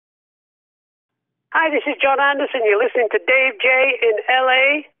Hi, this is Jon Anderson. You're listening to Dave J. in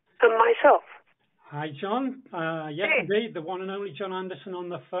L.A. and myself. Hi, John. Yes, hey. Indeed, the one and only Jon Anderson on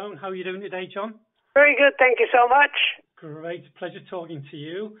the phone. How are you doing today, John? Very good. Thank you so much. Great. Pleasure talking to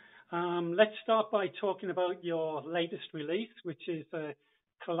you. Let's start by talking about your latest release, which is a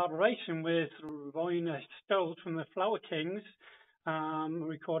collaboration with Royna Stolt from the Flower Kings, a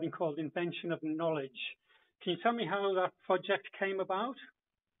recording called Invention of Knowledge. Can you tell me how that project came about?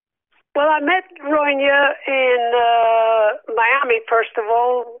 Well, I met Royna in Miami, first of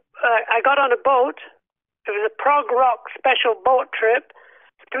all. I got on a boat. It was a prog rock special boat trip,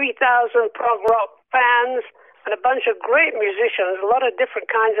 3,000 prog rock fans, and a bunch of great musicians, a lot of different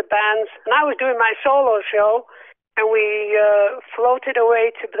kinds of bands. And I was doing my solo show, and we floated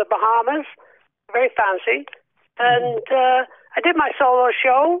away to the Bahamas, very fancy. And I did my solo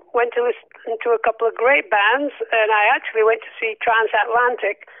show, went to listen to a couple of great bands, and I actually went to see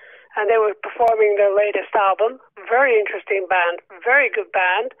Transatlantic, and they were performing their latest album. Very interesting band, very good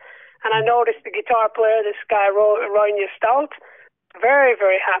band. And I noticed the guitar player, this guy, Royna Stolt, very,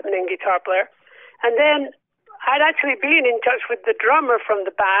 very happening guitar player. And then I'd actually been in touch with the drummer from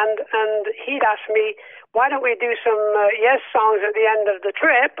the band, and he'd asked me, why don't we do some Yes songs at the end of the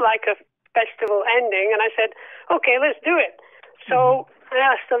trip, like a festival ending? And I said, okay, let's do it. So I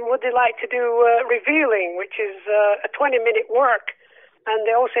asked them, would they like to do Revealing, which is a 20-minute work? And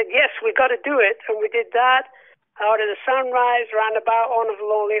they all said, yes, we got to do it. And we did that, Out of the Sunrise, Roundabout, On of the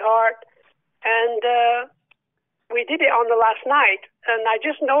Lonely Heart. And we did it on the last night. And I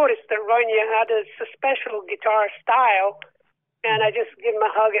just noticed that Royna had a special guitar style. And I just gave him a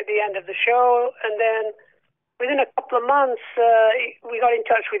hug at the end of the show. And then within a couple of months, we got in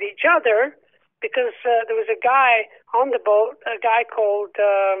touch with each other because there was a guy on the boat, a guy called,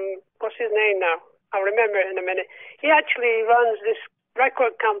 what's his name now? I'll remember it in a minute. He actually runs this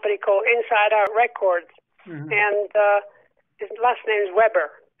record company called Inside Out Records, and his last name is Weber.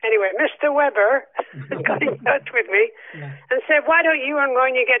 Anyway, Mr. Weber got in touch with me and said, why don't you and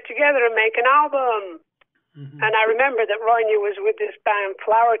Royna get together and make an album? And I remember that Royna was with this band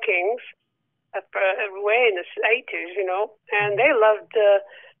Flower Kings way in the 80s, you know, and they loved,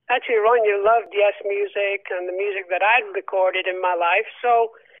 actually Royna loved Yes music and the music that I'd recorded in my life,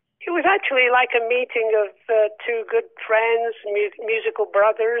 so it was actually like a meeting of two good friends, musical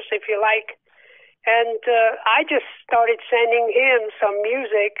brothers, if you like. And I just started sending him some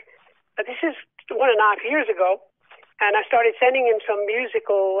music. This is 1.5 years ago. And I started sending him some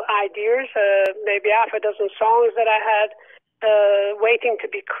musical ideas, maybe half a dozen songs that I had waiting to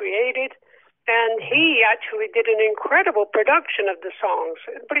be created. And he actually did an incredible production of the songs.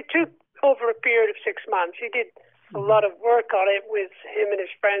 But it took over a period of 6 months. He did a lot of work on it with him and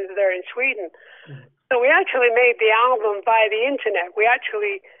his friends there in Sweden. So we actually made the album via the internet. We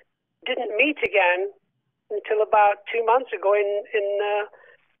actually didn't meet again until about 2 months ago in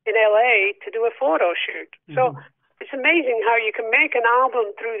LA to do a photo shoot. So it's amazing how you can make an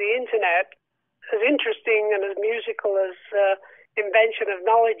album through the internet, as interesting and as musical as Invention of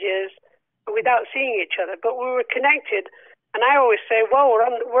Knowledge is, without seeing each other. But we were connected. And I always say, well,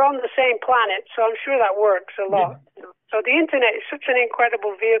 we're on the same planet, so I'm sure that works a lot. Yeah. So the internet is such an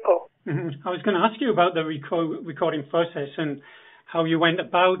incredible vehicle. I was going to ask you about the recording process and how you went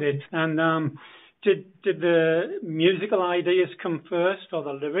about it. And did the musical ideas come first, or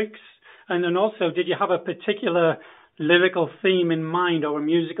the lyrics? And then also, did you have a particular lyrical theme in mind or a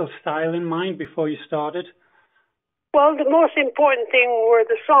musical style in mind before you started? Well, the most important thing were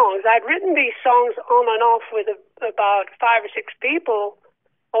the songs. I'd written these songs on and off with about 5 or 6 people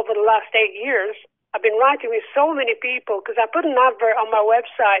over the last 8 years. I've been writing with so many people because I put an advert on my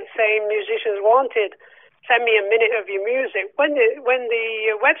website saying musicians wanted, send me a minute of your music. When the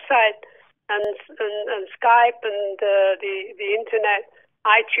website and Skype and the internet,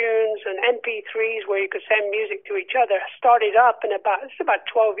 iTunes and MP3s where you could send music to each other started up it's about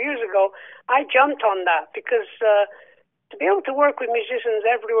 12 years ago, I jumped on that because to be able to work with musicians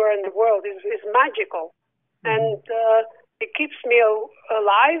everywhere in the world is magical. And it keeps me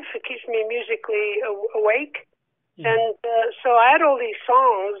alive, it keeps me musically awake. And so I had all these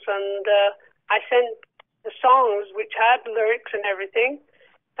songs, and I sent the songs, which had lyrics and everything,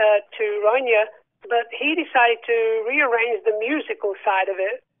 to Royna. But he decided to rearrange the musical side of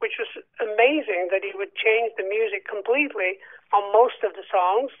it, which was amazing that he would change the music completely on most of the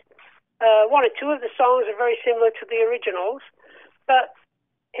songs. 1 or 2 of the songs are very similar to the originals. But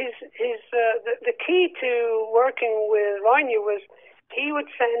the key to working with Royna was he would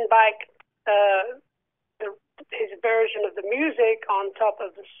send back his version of the music on top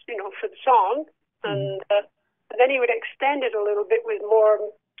of the, for the song, and then he would extend it a little bit with more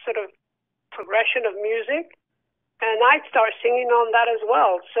sort of progression of music, and I'd start singing on that as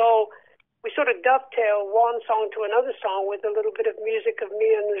well. So we sort of dovetail one song to another song with a little bit of music of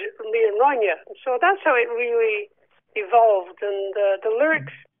me and Ronya. So that's how it really evolved. And the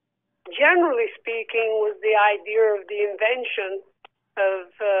lyrics, generally speaking, was the idea of the invention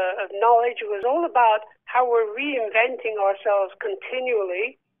of knowledge. It was all about how we're reinventing ourselves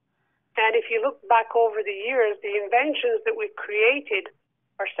continually. And if you look back over the years, the inventions that we've created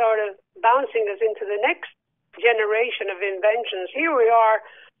are sort of bouncing us into the next generation of inventions. Here we are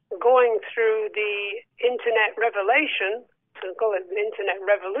going through the internet revelation, so call it the internet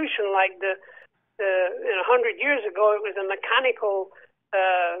revolution, like the 100 years ago it was a mechanical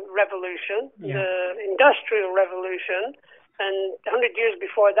revolution, the industrial revolution, and 100 years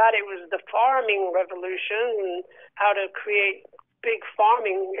before that it was the farming revolution and how to create big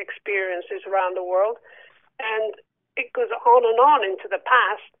farming experiences around the world. And it goes on and on into the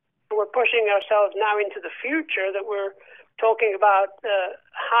past. We're pushing ourselves now into the future, that we're talking about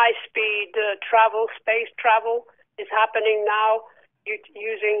high-speed travel, space travel is happening now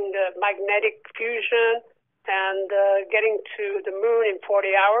using magnetic fusion, and getting to the moon in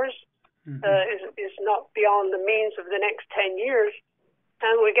 40 hours is not beyond the means of the next 10 years.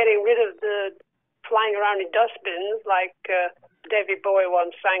 And we're getting rid of the flying around in dustbins like David Bowie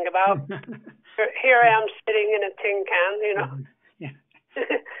once sang about. Here I am sitting in a tin can, you know.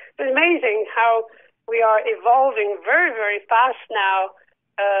 It's amazing how we are evolving very, very fast now.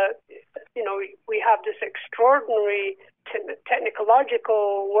 You know, we have this extraordinary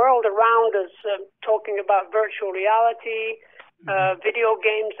technological world around us, talking about virtual reality, video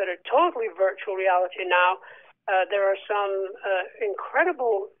games that are totally virtual reality now. There are some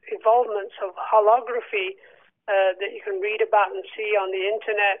incredible evolvements of holography that you can read about and see on the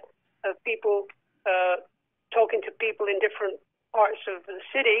internet, of people talking to people in different parts of the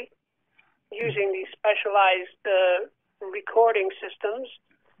city using these specialized recording systems.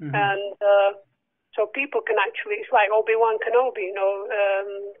 And so people can actually, it's like Obi-Wan Kenobi,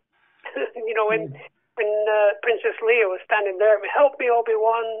 you know, when Princess Leia was standing there, help me,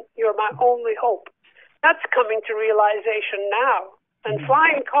 Obi-Wan, you're my only hope. That's coming to realization now. And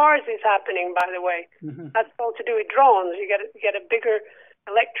flying cars is happening, by the way. That's all to do with drones. You get a bigger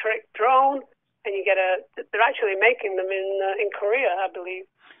electric drone, and they're actually making them in Korea, I believe.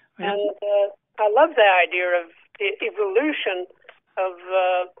 And I love the idea of the evolution of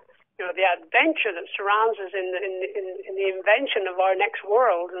the adventure that surrounds us in the invention of our next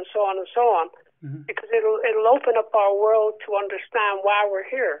world, and so on and so on. Because it'll open up our world to understand why we're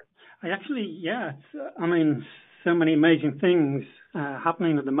here. I mean, so many amazing things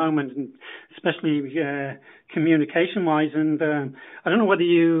happening at the moment, and especially communication-wise. And I don't know whether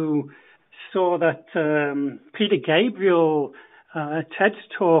you saw that Peter Gabriel TED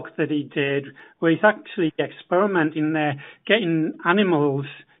talk that he did, where he's actually experimenting there, getting animals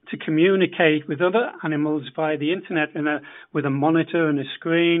to communicate with other animals via the internet with a monitor and a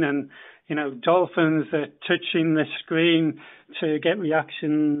screen, and dolphins are touching the screen to get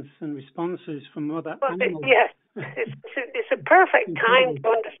reactions and responses from other animals. Yes, it's a perfect time to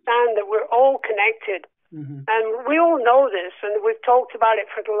understand that we're all connected, and we all know this, and we've talked about it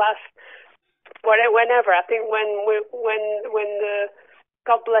for the last whenever. I think when the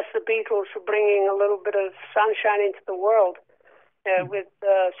God bless the Beatles for bringing a little bit of sunshine into the world. With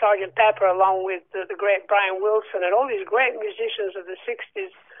Sgt. Pepper, along with the great Brian Wilson and all these great musicians of the 60s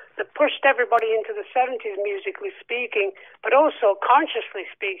that pushed everybody into the 70s, musically speaking, but also consciously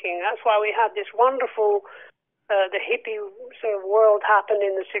speaking. That's why we had this wonderful, the hippie sort of world happened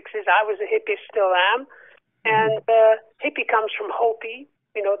in the 60s. I was a hippie, still am. And hippie comes from Hopi,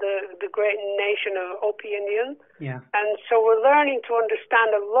 the great nation of Hopi Indian. And so we're learning to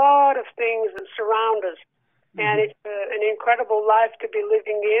understand a lot of things that surround us. And it's an incredible life to be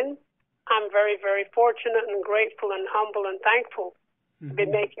living in. I'm very, very fortunate and grateful and humble and thankful to be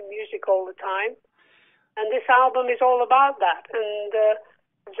making music all the time. And this album is all about that. And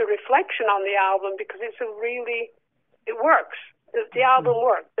there's a reflection on the album because it works. The album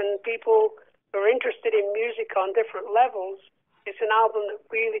works. And people who are interested in music on different levels, it's an album that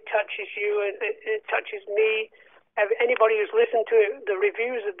really touches you. It touches me. Anybody who's listened to it, the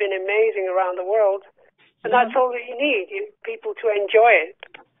reviews have been amazing around the world. And that's all that you need, people to enjoy it.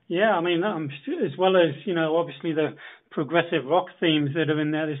 Yeah, I mean, as well as, obviously the progressive rock themes that are in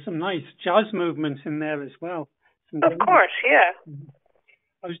there, there's some nice jazz movements in there as well. Of course, yeah.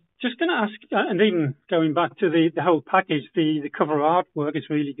 I was just going to ask, and even going back to the whole package, the cover artwork is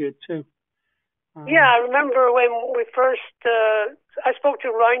really good too. Yeah, I remember when we first, I spoke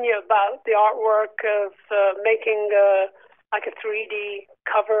to Ronya about the artwork of making like a 3D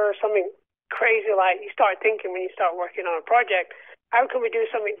cover or something crazy, like you start thinking when you start working on a project, how can we do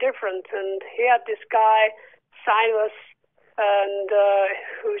something different? And he had this guy, Silas, and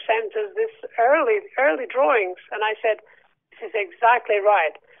who sent us this early drawings. And I said, this is exactly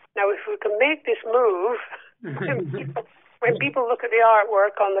right. Now, if we can make this move, when people look at the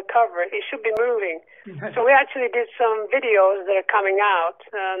artwork on the cover, it should be moving. So we actually did some videos that are coming out,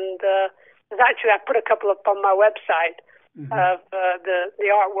 and I put a couple up on my website of the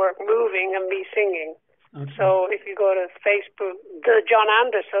artwork moving and me singing. Okay. So if you go to Facebook,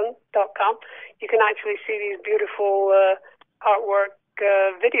 thejohnanderson.com, you can actually see these beautiful artwork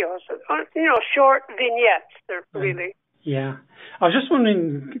videos. Short vignettes, they're really. Yeah. I was just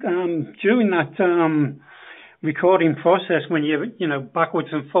wondering, during that recording process, when you're, backwards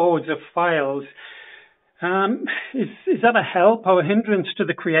and forwards of files, is that a help or a hindrance to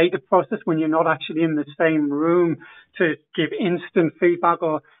the creative process when you're not actually in the same room to give instant feedback,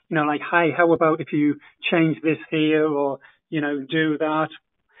 or, like, hey, how about if you change this here, or, do that?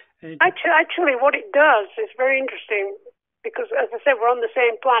 Actually, what it does is very interesting, because, as I said, we're on the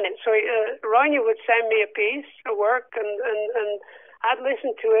same planet. So Ronya would send me a piece of work, and I'd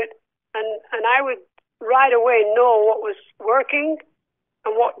listen to it, and I would right away know what was working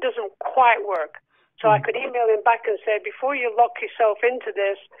and what doesn't quite work. So I could email him back and say, before you lock yourself into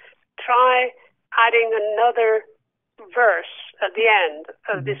this, try adding another verse at the end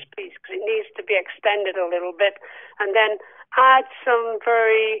of this piece, because it needs to be extended a little bit, and then add some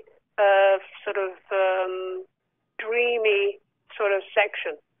very dreamy sort of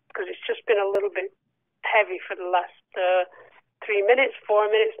section, because it's just been a little bit heavy for the last 3 minutes, 4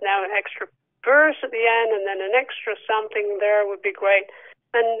 minutes now. An extra verse at the end, and then an extra something there would be great.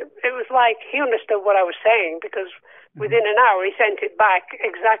 And it was like he understood what I was saying, because within an hour he sent it back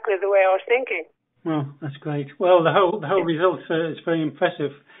exactly the way I was thinking. Well, that's great. Well, the whole result is very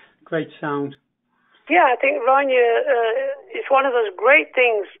impressive. Great sound. Yeah, I think Ronya is one of those great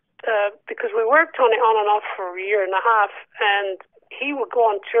things, because we worked on it on and off for a year and a half, and he would go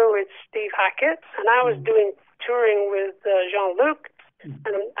on tour with Steve Hackett, and I was doing touring with Jean-Luc,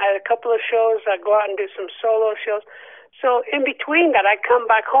 and I had a couple of shows. I'd go out and do some solo shows. So in between that, I'd come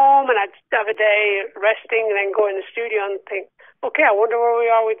back home and I'd have a day resting, and then go in the studio and think, okay, I wonder where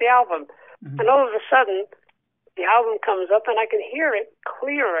we are with the album. And all of a sudden, the album comes up and I can hear it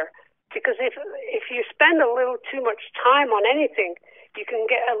clearer. Because if you spend a little too much time on anything, you can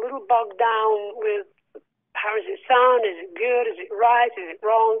get a little bogged down with how does it sound? Is it good? Is it right? Is it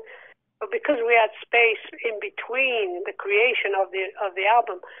wrong? But because we had space in between the creation of the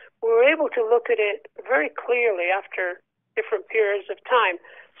album, we were able to look at it very clearly after different periods of time.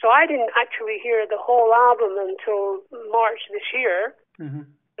 So I didn't actually hear the whole album until March this year,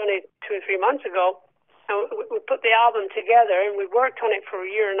 only 2 or 3 months ago. And we put the album together, and we worked on it for a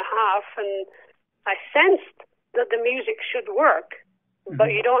year and a half, and I sensed that the music should work, but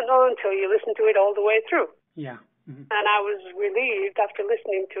you don't know until you listen to it all the way through. Yeah. And I was relieved after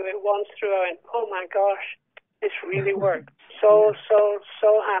listening to it once through. I went, oh my gosh, this really worked. So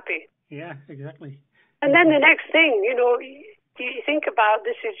happy. Yeah, exactly. And then the next thing, you think about,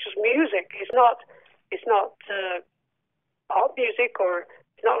 this is just music. It's not pop music, or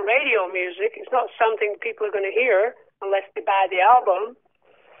it's not radio music. It's not something people are going to hear unless they buy the album.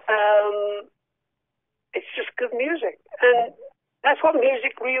 It's just good music. And that's what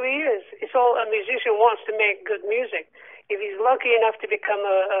music really is. It's all a musician wants to make good music. If he's lucky enough to become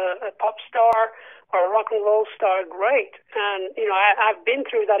a pop star or a rock and roll star, great. And, I've been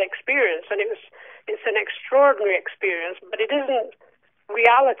through that experience, and it's an extraordinary experience, but it isn't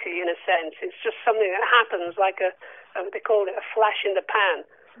reality in a sense. It's just something that happens, like they call it a flash in the pan.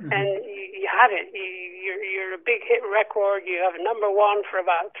 And you have it. You're a big hit record. You have a number one for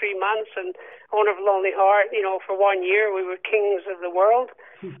about 3 months, and Owner of a Lonely Heart, for 1 year we were kings of the world.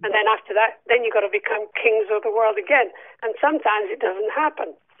 And then after that, then you got to become kings of the world again. And sometimes it doesn't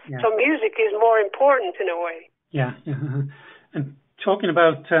happen. Yeah. So music is more important in a way. Yeah. And talking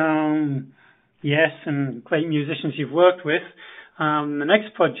about yes, and great musicians you've worked with, the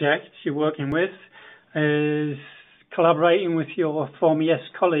next project you're working with is collaborating with your former Yes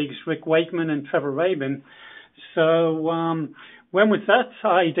colleagues, Rick Wakeman and Trevor Rabin. So when was that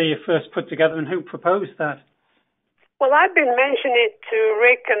idea first put together, and who proposed that? Well, I've been mentioning it to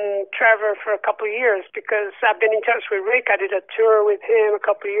Rick and Trevor for a couple of years, because I've been in touch with Rick. I did a tour with him a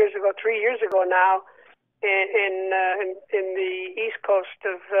couple of years ago, 3 years ago now, in the East Coast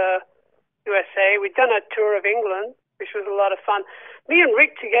of USA. We'd done a tour of England, which was a lot of fun. Me and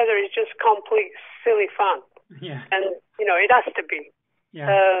Rick together is just complete silly fun. Yeah. And, it has to be.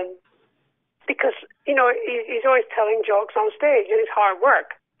 Yeah. Because, he's always telling jokes on stage, and it's hard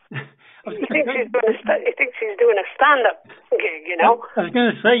work. He thinks he's doing a stand-up gig, you know. I was going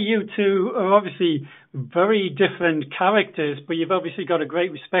to say, you two are obviously very different characters, but you've obviously got a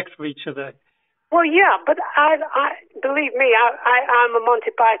great respect for each other. Well, yeah, but I believe me, I'm a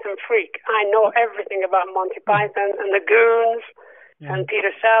Monty Python freak. I know everything about Monty Python and the Goons and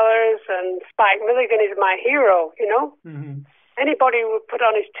Peter Sellers, and Spike Milligan is my hero, you know. Mm-hmm. Anybody would put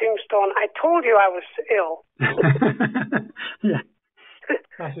on his tombstone, I told you I was ill. Yeah.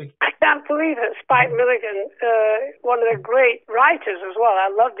 I can't believe it. Spike Milligan, one of the great writers as well. I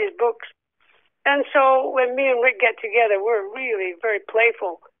love his books. And so when me and Rick get together, we're really very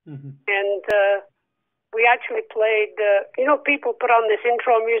playful. Mm-hmm. And we actually played, people put on this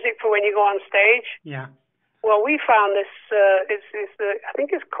intro music for when you go on stage. Yeah. Well, we found this, I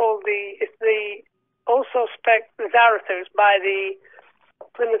think it's called the Also Spec Zarathus by the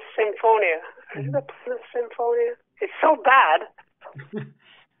Plymouth Symphonia. Is it the Plymouth Symphonia? It's so bad.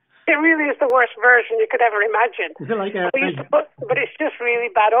 It really is the worst version you could ever imagine. Is it like but it's just really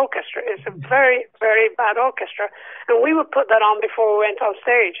bad orchestra. It's a very, very bad orchestra. And we would put that on before we went on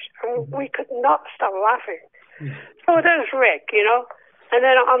stage. And we could not stop laughing. So there's Rick, you know. And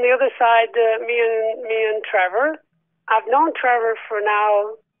then on the other side, me and Trevor. I've known Trevor for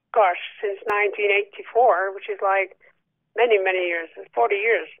now, since 1984, which is like many, many years, 40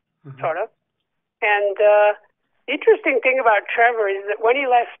 years, sort of. And the interesting thing about Trevor is that when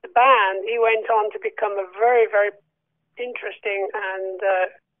he left the band, he went on to become a very, very interesting and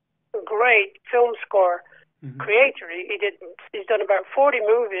great film score creator. He's done about 40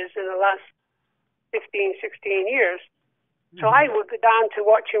 movies in the last 15, 16 years. So I would go down to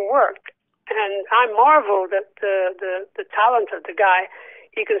watch him work, and I marveled at the talent of the guy.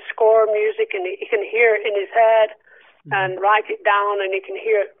 He can score music, and he can hear it in his head and write it down, and he can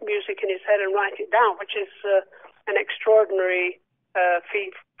hear music in his head and write it down, which is an extraordinary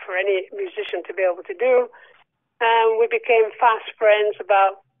feat for any musician to be able to do. And we became fast friends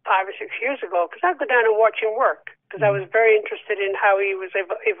about 5 or 6 years ago, because I'd go down and watch him work, because I was very interested in how he was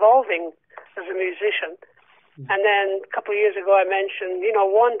evolving as a musician. And then a couple of years ago I mentioned,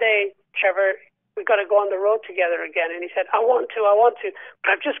 one day, Trevor, we've got to go on the road together again. And he said, I want to, but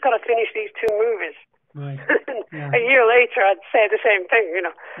I've just got to finish these 2 movies. Right. A year later, I'd say the same thing,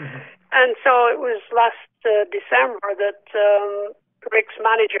 And so it was last December that Rick's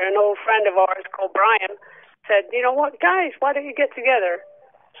manager, an old friend of ours called Brian, said, you know what, guys, why don't you get together?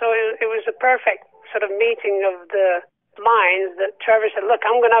 So it was a perfect sort of meeting of the minds that Trevor said, look,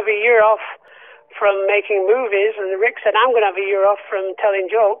 I'm going to have a year off from making movies, and Rick said, I'm going to have a year off from telling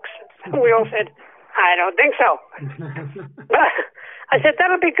jokes. And we all said, I don't think so. I said,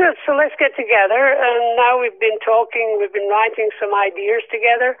 that'll be good, so let's get together. And now we've been talking, we've been writing some ideas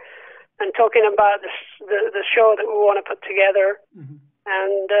together and talking about the show that we want to put together.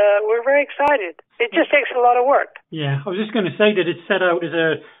 And we're very excited. It just takes a lot of work. Yeah, I was just going to say, did it set out as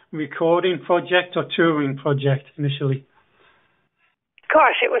a recording project or touring project initially?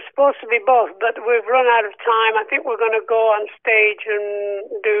 Gosh, it was supposed to be both, but we've run out of time. I think we're going to go on stage and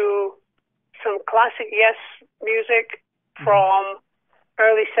do some classic Yes music from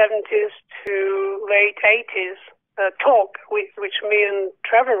early 70s to late 80s, Talk, which me and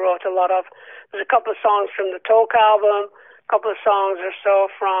Trevor wrote a lot of. There's a couple of songs from the Talk album, a couple of songs or so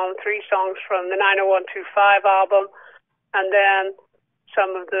from 3 songs from the 90125 album, and then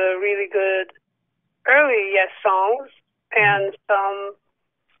some of the really good early Yes songs, and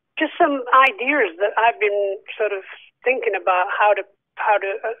just some ideas that I've been sort of thinking about how to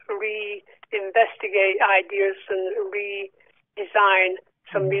reinvestigate ideas and redesign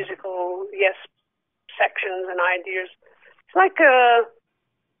some musical Yes sections and ideas. It's like an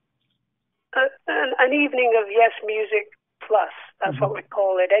evening of Yes music plus. That's what we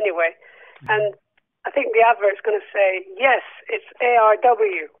call it anyway. And I think the advert's going to say, yes, it's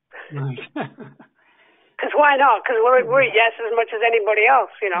ARW. Because why not? Because we're Yes as much as anybody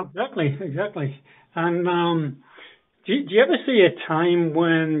else, Exactly. And do you ever see a time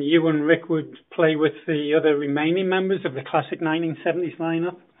when you and Rick would play with the other remaining members of the classic 1970s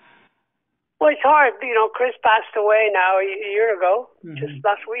lineup? Well, it's hard. Chris passed away now a year ago, just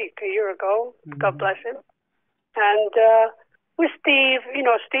last week, a year ago. God bless him. And with Steve,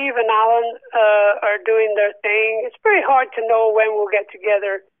 Steve and Alan are doing their thing. It's very hard to know when we'll get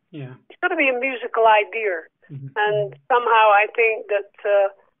together. Yeah. It's got to be a musical idea. And somehow I think that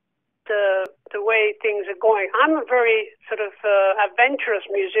the way things are going, I'm a very sort of adventurous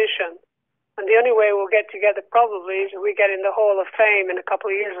musician. And the only way we'll get together probably is if we get in the Hall of Fame in a couple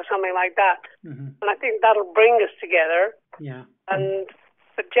of years or something like that. And I think that'll bring us together. Yeah.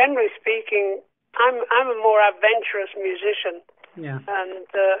 But generally speaking, I'm a more adventurous musician. Yeah. And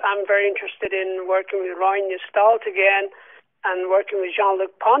I'm very interested in working with Roy Stolt again and working with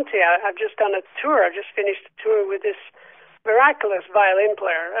Jean-Luc Ponty. I've just done a tour. I've just finished a tour with this miraculous violin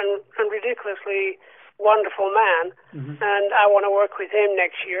player and ridiculously wonderful man. Mm-hmm. And I want to work with him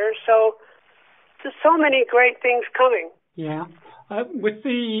next year. So there's so many great things coming. Yeah. With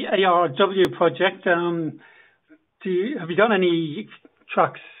the ARW project, have you got any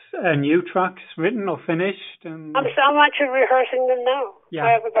tracks, new tracks written or finished? I'm actually rehearsing them now. Yeah.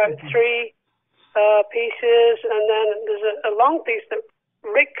 I have about 3 pieces, and then there's a long piece that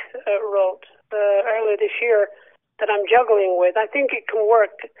Rick wrote earlier this year that I'm juggling with. I think it can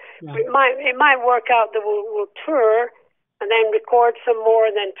work. Yeah. It might work out that we'll tour and then record some more,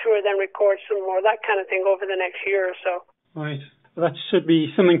 and then tour, then record some more, that kind of thing over the next year or so. Right. Well, that should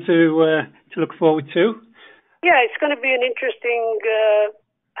be something to look forward to. Yeah, it's going to be an interesting.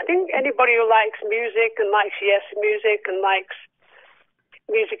 I think anybody who likes music and likes Yes music and likes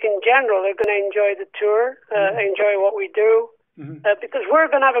music in general are going to enjoy the tour, enjoy what we do, because we're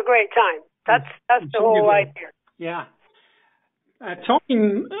going to have a great time. That's the whole idea. Yeah.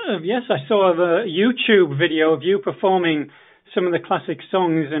 Talking of Yes, I saw a YouTube video of you performing some of the classic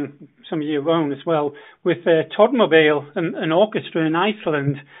songs and some of your own as well with Todmobile, an orchestra in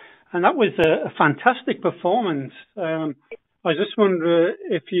Iceland, and that was a fantastic performance. I was just wondering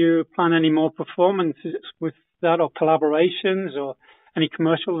if you plan any more performances with that, or collaborations, or any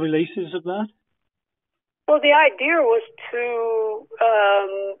commercial releases of that? Well, the idea was to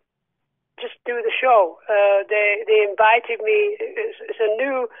just do the show. They invited me. It's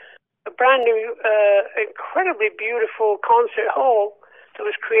a brand new, incredibly beautiful concert hall that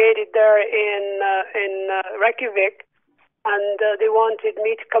was created there in Reykjavik, and they wanted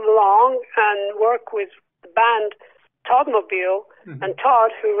me to come along and work with the band Todmobile. And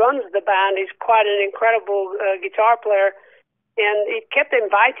Todd, who runs the band, is quite an incredible guitar player, and he kept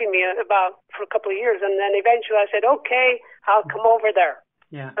inviting me for a couple of years, and then eventually I said, okay, I'll come over there.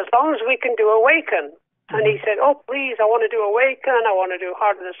 Yeah. As long as we can do Awaken. And he said, oh, please, I want to do Awaken, I want to do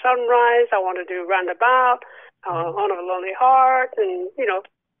Heart of the Sunrise, I want to do Roundabout, Honor of a Lonely Heart, and,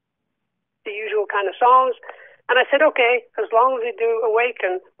 the usual kind of songs. And I said, okay, as long as we do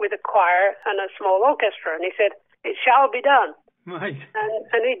Awaken with a choir and a small orchestra. And he said, it shall be done. Right.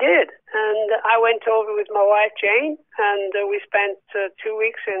 And he did. And I went over with my wife, Jane, and we spent 2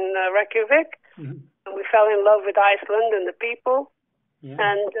 weeks in Reykjavik. And we fell in love with Iceland and the people. Yeah.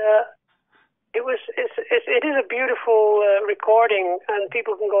 And it is a beautiful recording, and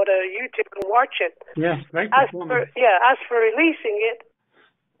people can go to YouTube and watch it. Yeah, great performance. As for releasing it,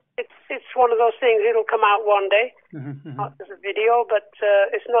 it's one of those things. It'll come out one day as a video, but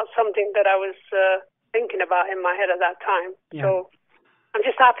it's not something that I was thinking about in my head at that time. Yeah. So I'm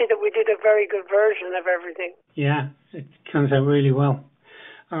just happy that we did a very good version of everything. Yeah, it comes out really well.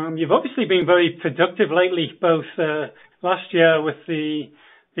 You've obviously been very productive lately, both last year with the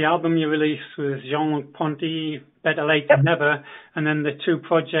album you released with Jean-Luc Ponty, Better Late Than Never, and then the 2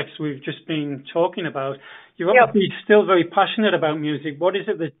 projects we've just been talking about. You're obviously still very passionate about music. What is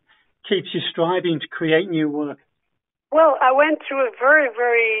it that keeps you striving to create new work? Well, I went through a very,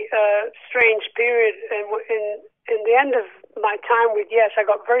 very strange period. In the end of my time with Yes, I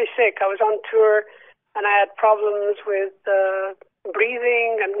got very sick. I was on tour, and I had problems with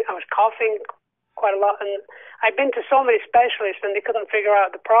breathing, and I was coughing quite a lot. And I'd been to so many specialists, and they couldn't figure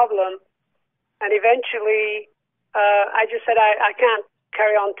out the problem. And eventually, I just said, I can't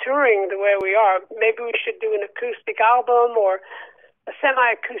carry on touring the way we are. Maybe we should do an acoustic album or a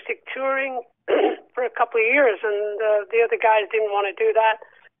semi-acoustic touring for a couple of years, and the other guys didn't want to do that.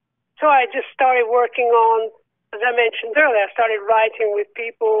 So I just started working on, as I mentioned earlier, I started writing with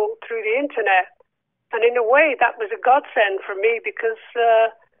people through the internet. And in a way, that was a godsend for me, because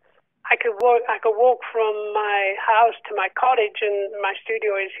I could walk from my house to my cottage, and my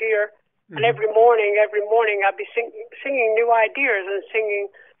studio is here. And every morning I'd be singing new ideas and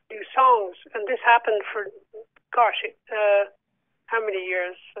singing new songs. And this happened for, how many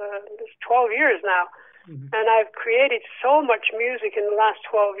years? It's 12 years now. And I've created so much music in the last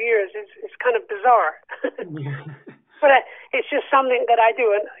 12 years. It's kind of bizarre. But it's just something that I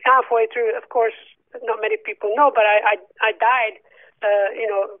do. And halfway through, of course, not many people know, but I died,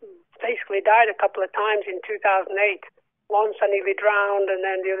 basically died a couple of times in 2008. Once I nearly drowned, and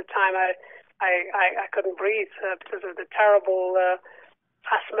then the other time I couldn't breathe because of the terrible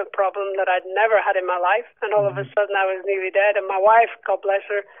asthma problem that I'd never had in my life. And all of a sudden I was nearly dead, and my wife, God bless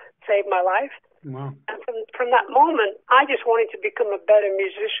her, saved my life. Wow. And from that moment, I just wanted to become a better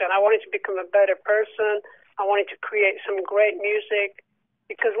musician. I wanted to become a better person. I wanted to create some great music,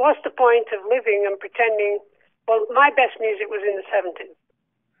 because what's the point of living and pretending well, my best music was in the 70s,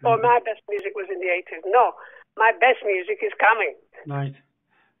 or my best music was in the 80s. No, my best music is coming. Right.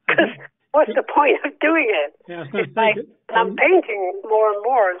 Because what's the point of doing it? Yeah, it's like, I'm painting more and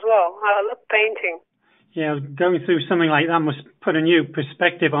more as well. I love painting. Yeah, going through something like that must put a new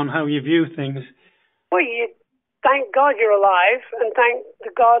perspective on how you view things. Well, you thank God you're alive, and thank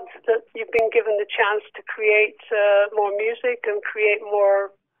the gods that you've been given the chance to create more music and create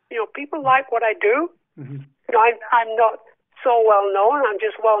more. People like what I do. Mm-hmm. I'm not so well known. I'm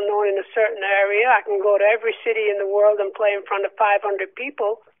just well known in a certain area. I can go to every city in the world and play in front of 500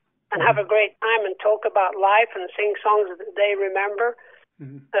 people and have a great time and talk about life and sing songs that they remember.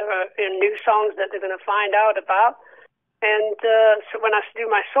 In new songs that they're going to find out about. And so when I do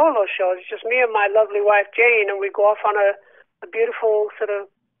my solo shows, it's just me and my lovely wife, Jane, and we go off on a beautiful sort of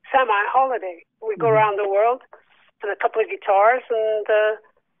semi-holiday. We go around the world with a couple of guitars, and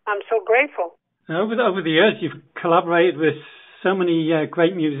I'm so grateful. Over the years, you've collaborated with so many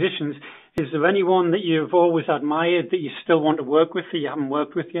great musicians. Is there anyone that you've always admired that you still want to work with that you haven't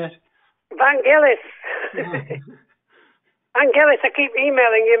worked with yet? Vangelis. Vangelis, I keep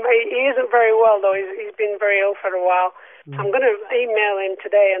emailing him. He isn't very well, though. He's been very ill for a while. I'm going to email him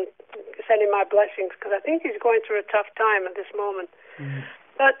today and send him my blessings, because I think he's going through a tough time at this moment.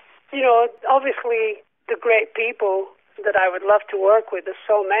 But, obviously the great people that I would love to work with, there's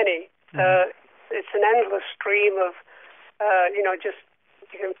so many. It's an endless stream of, just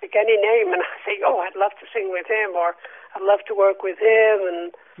you can pick any name and I say, I'd love to sing with him, or I'd love to work with him,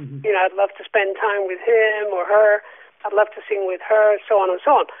 and, I'd love to spend time with him or her. I'd love to sing with her, so on and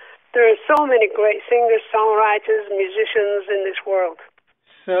so on. There are so many great singers, songwriters, musicians in this world.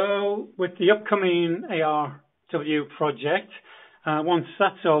 So, with the upcoming ARW project, once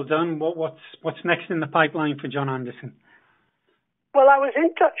that's all done, what's next in the pipeline for Jon Anderson? Well, I was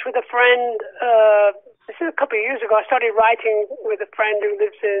in touch with a friend. This is a couple of years ago. I started writing with a friend who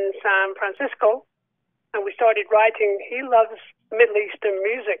lives in San Francisco, and we started writing. He loves Middle Eastern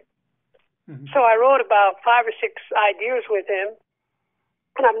music. So I wrote about 5 or 6 ideas with him,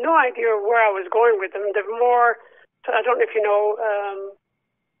 and I have no idea where I was going with them. They're more, I don't know if you know,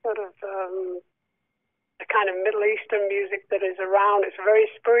 the kind of Middle Eastern music that is around. It's very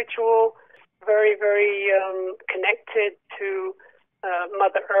spiritual, very, very connected to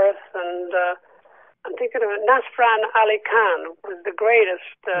Mother Earth, and I'm thinking of Nasran Ali Khan was the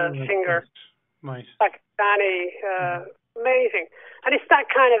greatest singer, nice. Pakistani, amazing. And it's that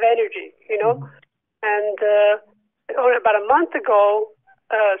kind of energy, And about a month ago,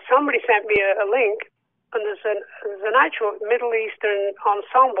 somebody sent me a link, and there's an actual Middle Eastern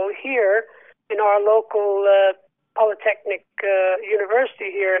ensemble here in our local Polytechnic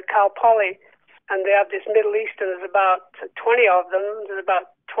University here at Cal Poly, and they have this Middle Eastern. There's about 20 of them. There's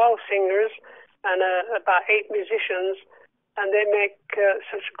about 12 singers and about 8 musicians, and they make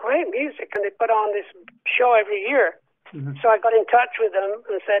such great music, and they put on this show every year. So I got in touch with them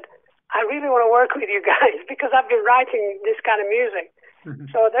and said, I really want to work with you guys because I've been writing this kind of music.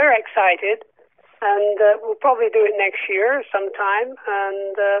 So they're excited, and we'll probably do it next year sometime,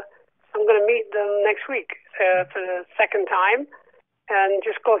 and I'm going to meet them next week for the second time and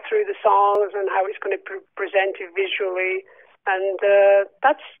just go through the songs and how it's going to be presented visually, and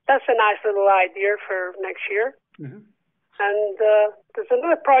that's a nice little idea for next year. And there's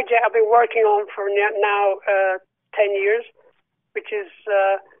another project I've been working on for now 10 years, which is,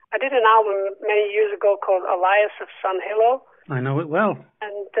 I did an album many years ago called Elias of Sun Hillow. I know it well.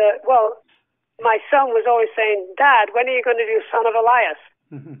 And, my son was always saying, Dad, when are you going to do Son of Elias?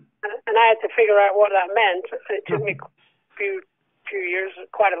 And I had to figure out what that meant. It took me a few years,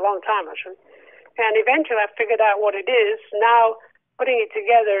 quite a long time, actually. And eventually I figured out what it is. Now, putting it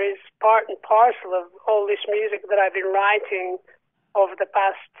together is part and parcel of all this music that I've been writing over the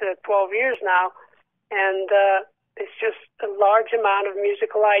past 12 years now. And it's just a large amount of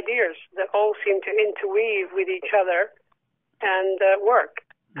musical ideas that all seem to interweave with each other and work.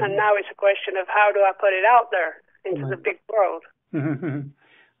 And now it's a question of how do I put it out there into the big world.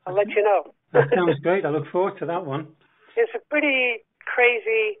 I'll let you know. That sounds great. I look forward to that one. It's a pretty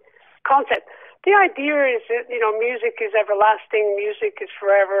crazy concept. The idea is that, music is everlasting, music is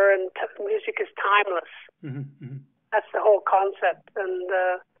forever, and music is timeless. That's the whole concept. And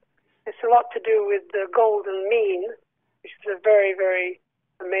it's a lot to do with the golden mean, which is a very, very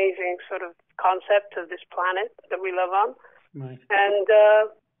amazing sort of concept of this planet that we live on. And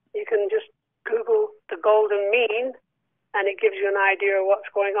you can just Google the golden mean, and it gives you an idea of what's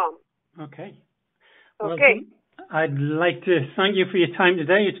going on. Okay. Well, I'd like to thank you for your time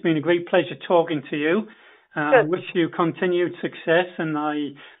today. It's been a great pleasure talking to you. I wish you continued success, and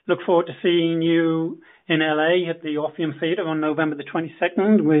I look forward to seeing you in LA at the Orpheum Theatre on November the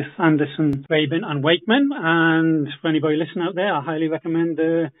 22nd with Anderson, Rabin and Wakeman. And for anybody listening out there, I highly recommend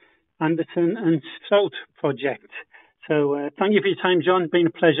the Anderson and Salt project. So thank you for your time, John. It's been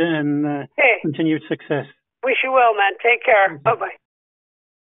a pleasure, and continued success. Wish you well, man. Take care. Bye-bye.